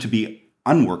considered to be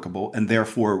unworkable, and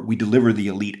therefore we deliver the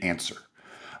elite answer.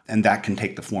 And that can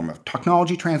take the form of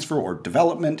technology transfer or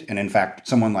development. And in fact,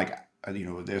 someone like,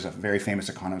 there's a very famous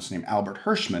economist named Albert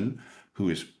Hirschman, who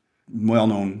is well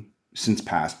known since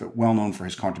passed, but well known for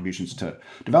his contributions to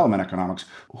development economics,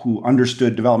 who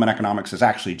understood development economics as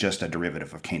actually just a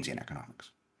derivative of Keynesian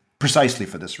economics, precisely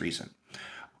for this reason.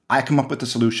 I come up with the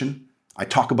solution. I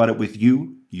talk about it with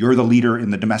you. You're the leader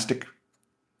in the domestic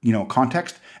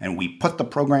context, and we put the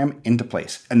program into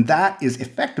place. And that is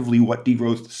effectively what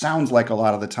degrowth sounds like a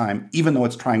lot of the time, even though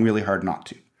it's trying really hard not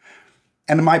to.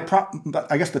 And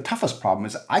but I guess the toughest problem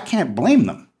is I can't blame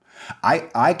them.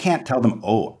 I can't tell them,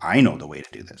 oh, I know the way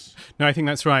to do this. No, I think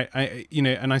that's right.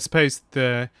 And I suppose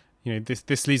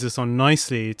this leads us on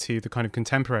nicely to the kind of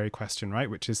contemporary question, right?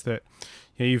 Which is that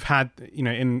you've had,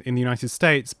 in the United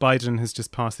States, Biden has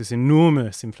just passed this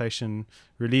enormous Inflation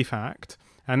Relief Act.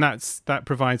 And that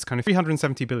provides kind of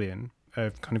 $370 billion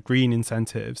of kind of green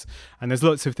incentives. And there's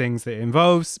lots of things that it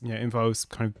involves. It involves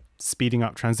kind of speeding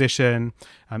up transition,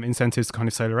 incentives to kind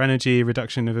of solar energy,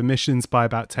 reduction of emissions by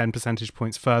about 10 percentage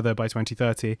points further by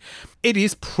 2030. It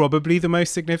is probably the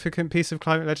most significant piece of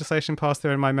climate legislation passed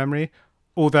there in my memory,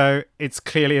 although it's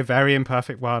clearly a very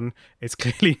imperfect one. It's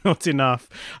clearly not enough.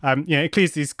 It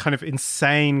includes these kind of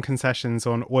insane concessions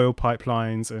on oil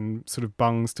pipelines and sort of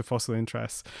bungs to fossil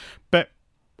interests. But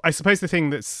I suppose the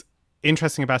thing that's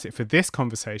interesting about it for this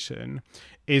conversation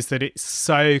is that it's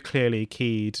so clearly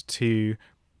keyed to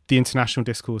the international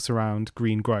discourse around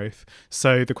green growth.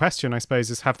 So the question, I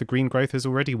suppose, is have the green growthers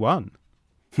already won?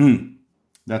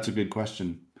 That's a good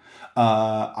question.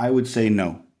 I would say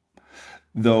no.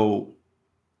 Though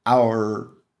our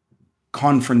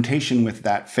confrontation with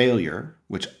that failure,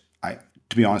 which I,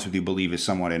 to be honest with you, believe is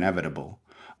somewhat inevitable,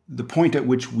 the point at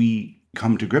which we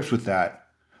come to grips with that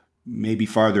may be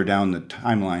farther down the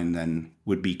timeline than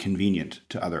would be convenient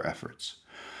to other efforts.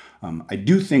 I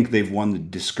do think they've won the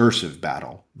discursive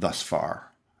battle thus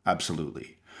far,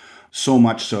 absolutely. So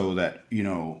much so that,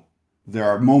 there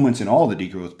are moments in all the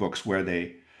degrowth books where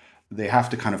they have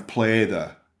to kind of play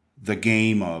the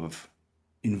game of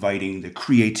inviting the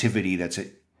creativity that's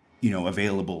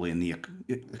available in the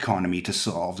economy to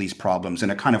solve these problems in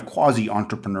a kind of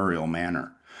quasi-entrepreneurial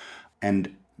manner.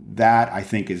 And that, I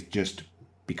think, is just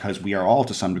because we are all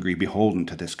to some degree beholden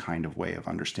to this kind of way of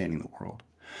understanding the world.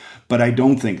 But I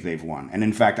don't think they've won. And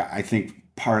in fact, I think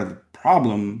part of the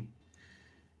problem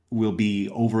will be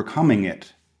overcoming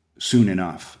it soon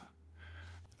enough.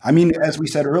 I mean, as we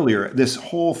said earlier, this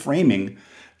whole framing,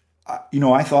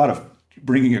 I thought of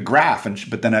bringing a graph,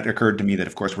 but then it occurred to me that,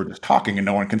 of course, we're just talking and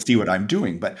no one can see what I'm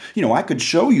doing. But, I could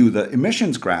show you the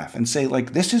emissions graph and say,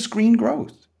 this is green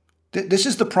growth. This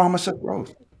is the promise of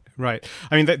growth. Right.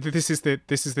 I mean, this is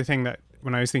the thing that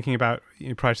when I was thinking about,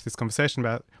 prior to this conversation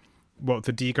about what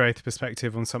the degrowth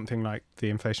perspective on something like the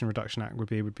Inflation Reduction Act would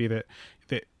be that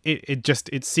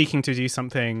it's seeking to do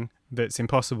something that's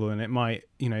impossible, and it might,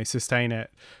 sustain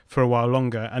it for a while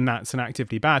longer, and that's an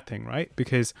actively bad thing, right?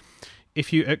 Because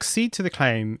if you accede to the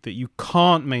claim that you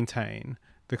can't maintain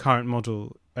the current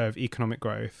model of economic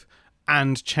growth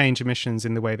and change emissions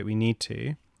in the way that we need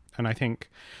to, and I think,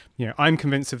 I'm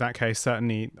convinced of that case.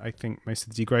 Certainly, I think most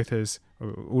of the degrowthers,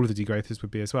 or all of the degrowthers,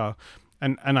 would be as well.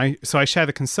 And I share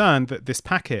the concern that this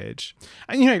package,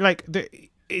 and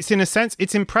it's in a sense,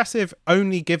 it's impressive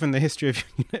only given the history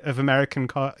of American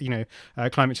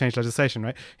climate change legislation,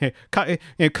 right?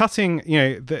 Cutting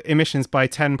the emissions by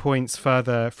 10 points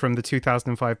further from the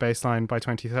 2005 baseline by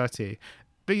 2030.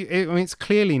 But it's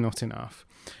clearly not enough.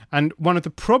 And one of the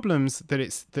problems that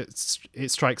it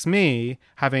strikes me,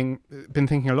 having been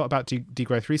thinking a lot about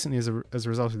degrowth recently as a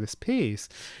result of this piece,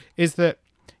 is that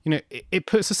it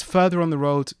puts us further on the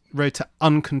road to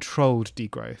uncontrolled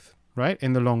degrowth, right,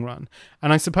 in the long run.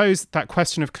 And I suppose that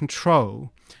question of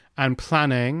control and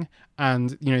planning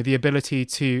and the ability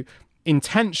to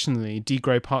intentionally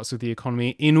degrow parts of the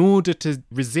economy in order to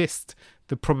resist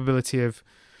the probability of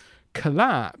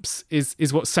collapse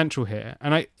is what's central here.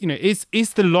 And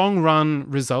is the long run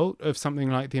result of something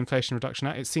like the Inflation Reduction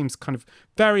Act, it seems kind of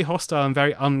very hostile and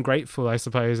very ungrateful, I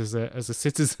suppose, as a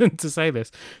citizen to say this,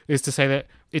 is to say that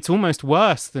it's almost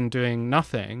worse than doing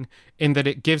nothing, in that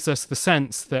it gives us the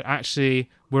sense that actually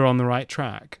we're on the right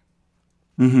track.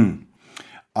 Mm-hmm.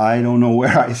 I don't know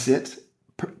where I sit,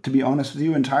 to be honest with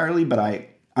you, entirely, but I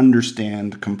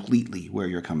understand completely where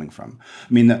you're coming from.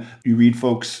 I mean, you read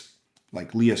folks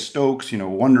like Leah Stokes,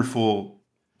 wonderful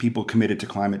people committed to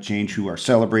climate change who are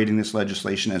celebrating this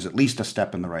legislation as at least a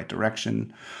step in the right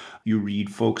direction. You read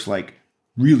folks like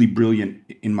really brilliant,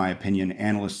 in my opinion,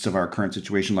 analysts of our current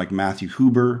situation like Matthew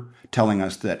Huber telling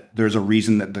us that there's a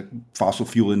reason that the fossil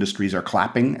fuel industries are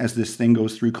clapping as this thing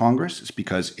goes through Congress. It's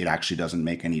because it actually doesn't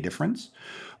make any difference.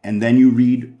 And then you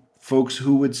read folks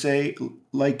who would say,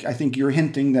 like, I think you're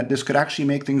hinting, that this could actually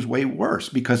make things way worse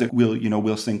because it will,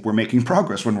 we'll think we're making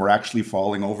progress when we're actually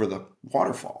falling over the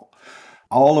waterfall.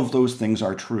 All of those things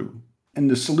are true.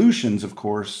 And the solutions, of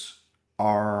course,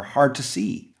 are hard to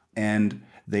see. And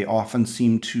they often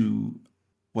seem to,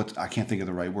 I can't think of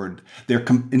the right word. They're,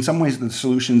 in some ways, the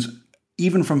solutions,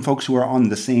 even from folks who are on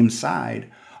the same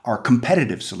side, are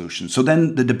competitive solutions. So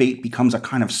then the debate becomes a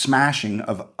kind of smashing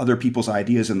of other people's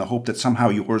ideas in the hope that somehow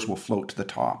yours will float to the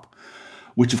top,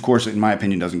 which, of course, in my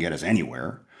opinion, doesn't get us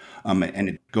anywhere. And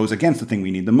it goes against the thing we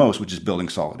need the most, which is building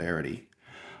solidarity.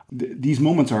 These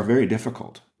moments are very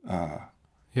difficult.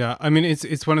 Yeah, I mean,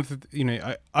 it's one of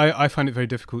the, I find it very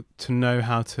difficult to know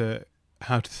how to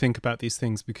think about these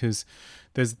things, because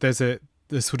there's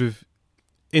sort of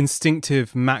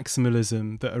instinctive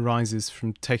maximalism that arises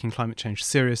from taking climate change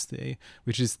seriously,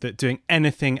 which is that doing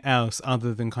anything else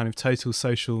other than kind of total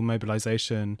social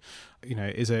mobilization,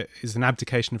 is an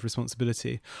abdication of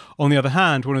responsibility. On the other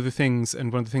hand, one of the things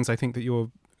I think that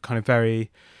you're kind of very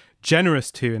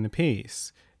generous to in the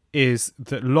piece is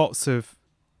that lots of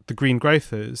the green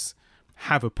growthers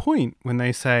have a point when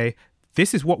they say,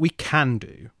 this is what we can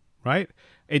do, right?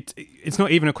 It's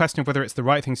not even a question of whether it's the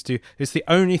right thing to do. It's the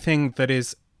only thing that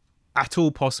is at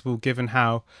all possible, given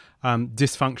how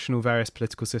dysfunctional various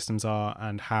political systems are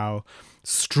and how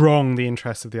strong the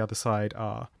interests of the other side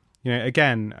are.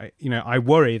 I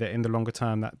worry that in the longer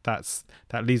term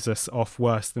that leaves us off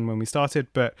worse than when we started.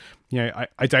 But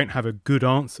I don't have a good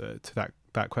answer to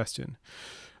that question.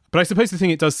 But I suppose the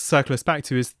thing it does circle us back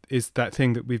to is that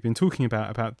thing that we've been talking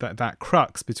about that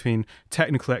crux between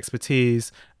technical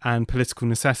expertise and political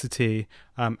necessity.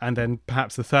 And then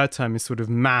perhaps the third term is sort of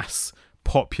mass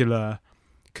popular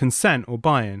consent or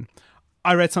buy-in.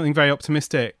 I read something very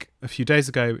optimistic a few days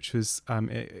ago, which was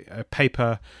a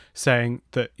paper saying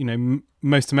that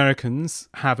most Americans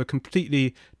have a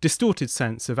completely distorted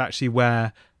sense of actually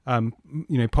where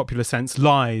popular sense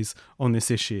lies on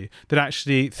this issue, that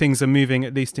actually things are moving,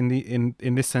 at least in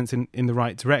this sense, in the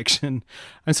right direction.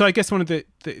 And so I guess one of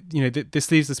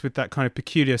this leaves us with that kind of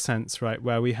peculiar sense, right,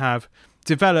 where we have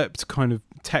developed kind of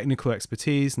technical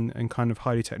expertise and kind of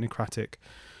highly technocratic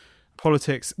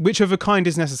politics, which of a kind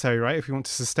is necessary, right, if we want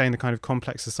to sustain the kind of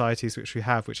complex societies which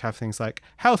have things like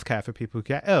healthcare for people who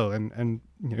get ill and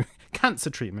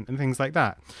cancer treatment and things like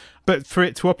that. But for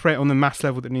it to operate on the mass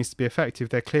level that needs to be effective,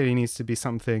 there clearly needs to be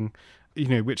something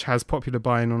which has popular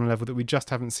buy-in on a level that we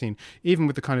just haven't seen. Even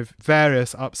with the kind of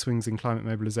various upswings in climate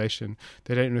mobilization,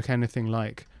 they don't look anything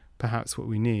like perhaps what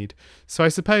we need. So I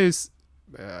suppose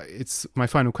it's my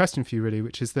final question for you, really,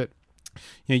 which is that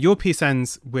your piece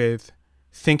ends with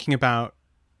thinking about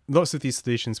lots of these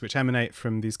solutions which emanate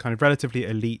from these kind of relatively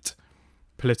elite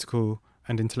political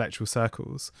and intellectual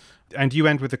circles. And you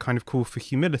end with a kind of call for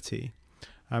humility.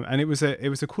 And it was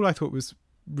a call I thought was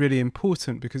really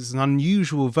important because it's an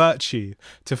unusual virtue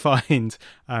to find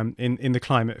in the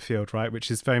climate field, right?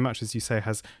 Which is very much, as you say,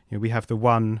 we have the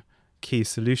one key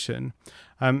solution.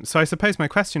 So I suppose my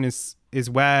question is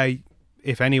where,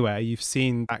 if anywhere, you've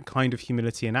seen that kind of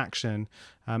humility in action,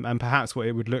 and perhaps what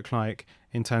it would look like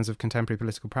in terms of contemporary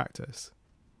political practice.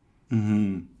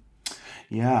 Mm-hmm.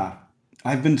 Yeah,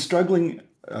 I've been struggling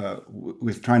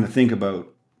with trying to think about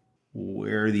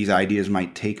where these ideas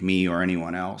might take me or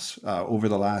anyone else over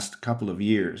the last couple of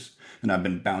years. And I've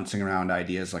been bouncing around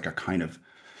ideas like a kind of,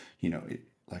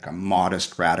 like a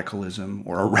modest radicalism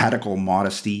or a radical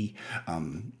modesty,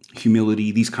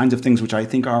 humility, these kinds of things, which I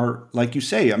think are, like you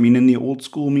say, I mean, in the old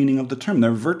school meaning of the term,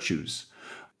 they're virtues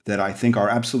that I think are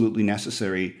absolutely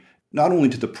necessary, not only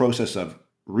to the process of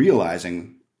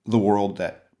realizing the world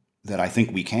that I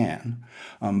think we can,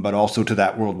 but also to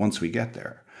that world once we get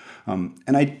there.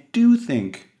 And I do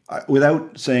think,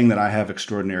 without saying that I have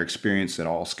extraordinary experience at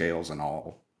all scales and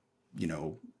all,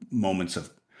 moments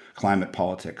of climate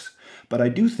politics, but I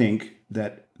do think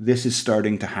that this is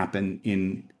starting to happen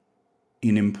in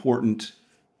important,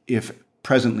 if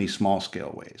presently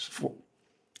small-scale ways.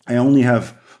 I only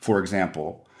have, for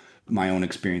example, my own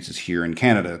experiences here in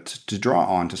Canada to draw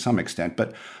on to some extent,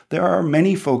 but there are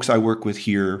many folks I work with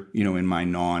here, in my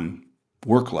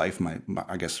non-work life, my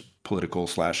I guess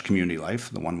political/community life,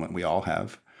 the one that we all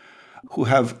have, who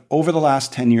have over the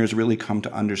last 10 years really come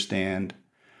to understand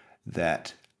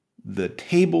that the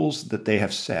tables that they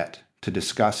have set to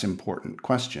discuss important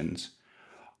questions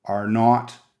are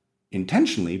not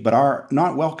intentionally, but are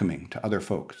not welcoming to other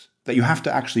folks. That you have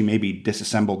to actually maybe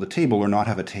disassemble the table or not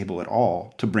have a table at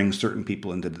all to bring certain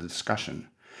people into the discussion.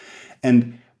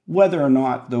 And whether or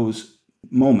not those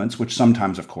moments, which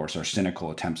sometimes, of course, are cynical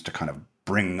attempts to kind of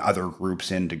bring other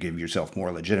groups in to give yourself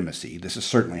more legitimacy. This has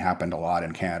certainly happened a lot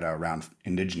in Canada around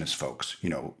Indigenous folks.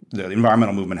 The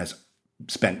environmental movement has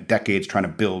spent decades trying to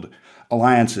build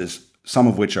alliances, some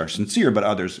of which are sincere, but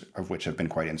others of which have been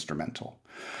quite instrumental.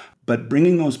 But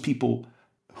bringing those people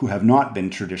who have not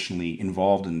been traditionally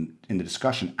involved in the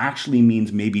discussion actually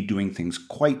means maybe doing things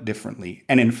quite differently,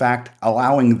 and in fact,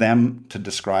 allowing them to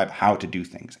describe how to do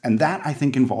things. And that, I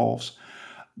think, involves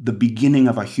the beginning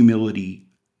of a humility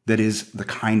that is the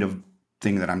kind of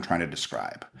thing that I'm trying to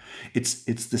describe. It's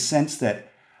the sense that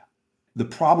the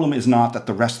problem is not that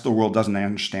the rest of the world doesn't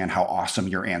understand how awesome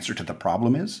your answer to the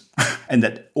problem is, and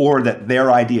that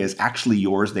their idea is actually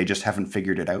yours, they just haven't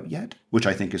figured it out yet, which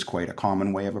I think is quite a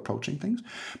common way of approaching things.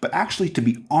 But actually to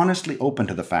be honestly open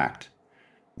to the fact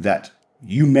that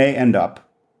you may end up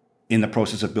in the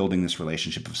process of building this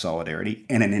relationship of solidarity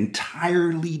in an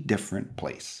entirely different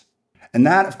place. And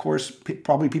that, of course,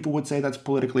 probably people would say that's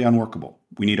politically unworkable.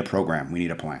 We need a program. We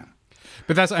need a plan.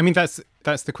 But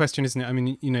that's the question, isn't it? I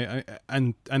mean,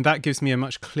 and that gives me a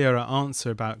much clearer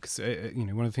answer about, because,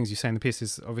 one of the things you say in the piece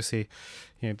is obviously,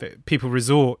 that people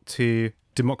resort to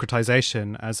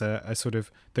democratization as a sort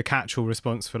of the catch-all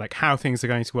response for like how things are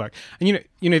going to work. And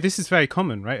this is very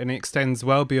common, right? And it extends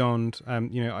well beyond.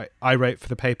 I wrote for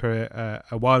the paper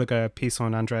a while ago a piece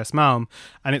on Andreas Malm,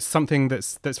 and it's something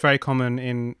that's very common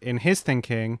in his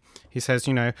thinking. He says,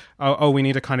 we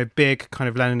need a kind of big kind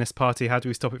of Leninist party. How do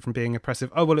we stop it from being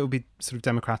oppressive? Oh, well, it will be sort of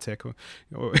democratic, or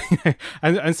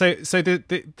and so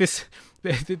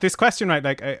this question, right,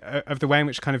 like of the way in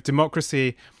which kind of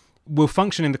democracy will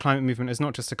function in the climate movement as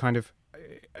not just a kind of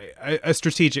a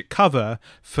strategic cover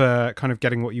for kind of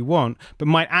getting what you want, but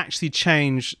might actually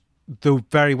change the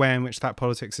very way in which that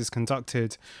politics is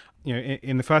conducted,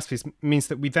 in the first place, means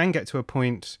that we then get to a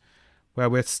point where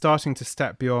we're starting to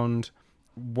step beyond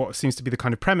what seems to be the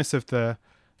kind of premise of the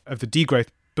Degrowth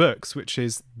books, which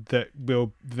is that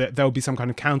there'll be some kind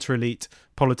of counter-elite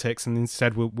politics, and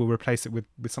instead we'll replace it with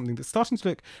something that's starting to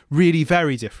look really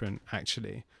very different,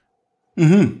 actually.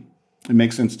 Mm-hmm. It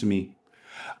makes sense to me.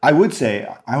 I would say,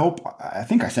 I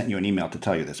think I sent you an email to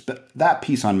tell you this, but that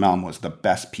piece on Malm was the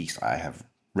best piece I have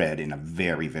read in a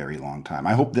very, very long time.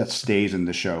 I hope that stays in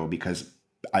the show because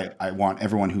I want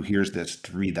everyone who hears this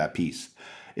to read that piece.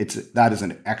 That is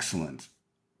an excellent,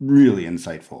 really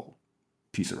insightful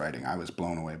piece of writing. I was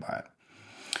blown away by it.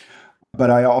 But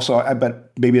I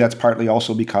bet maybe that's partly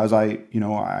also because I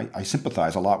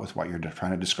sympathize a lot with what you're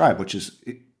trying to describe, which is,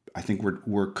 I think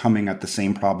we're coming at the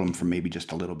same problem from maybe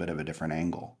just a little bit of a different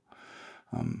angle.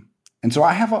 And so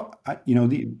I have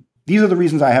these are the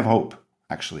reasons I have hope,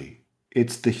 actually.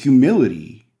 It's the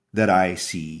humility that I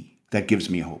see that gives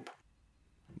me hope.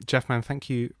 Jeff, man, thank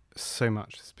you so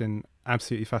much. It's been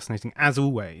absolutely fascinating, as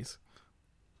always.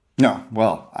 No,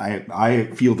 well, I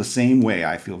feel the same way.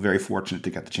 I feel very fortunate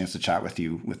to get the chance to chat with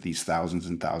you with these thousands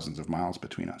and thousands of miles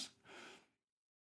between us.